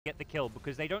get the kill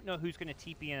because they don't know who's going to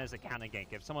TP in as a counter gank.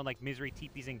 If someone like Misery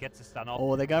TPs in, gets a stun off.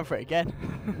 Oh, they're going for it again.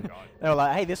 God. They were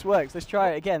like, hey, this works. Let's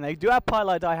try it again. They do have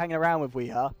Pylar Die hanging around with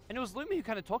Weeha. And it was Lumi who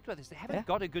kind of talked about this. They haven't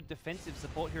got a good defensive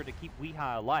support here to keep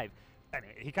Weeha alive. And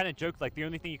he kind of joked like the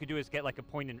only thing you can do is get like a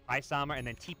point in Ice Armor and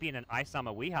then TP in an Ice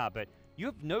Armor Weeha, but you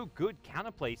have no good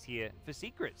counterplays here for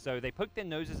Secret. So they poke their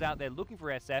noses out, they're looking for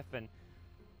SF, and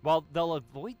while they'll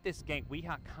avoid this gank,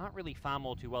 Weeha can't really farm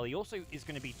all too well. He also is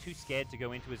going to be too scared to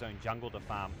go into his own jungle to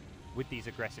farm with these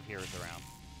aggressive heroes around.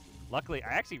 Luckily,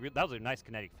 that was a nice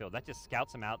kinetic field. That just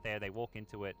scouts them out there, they walk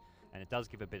into it, and it does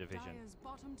give a bit of vision.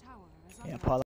 Yeah, Pylar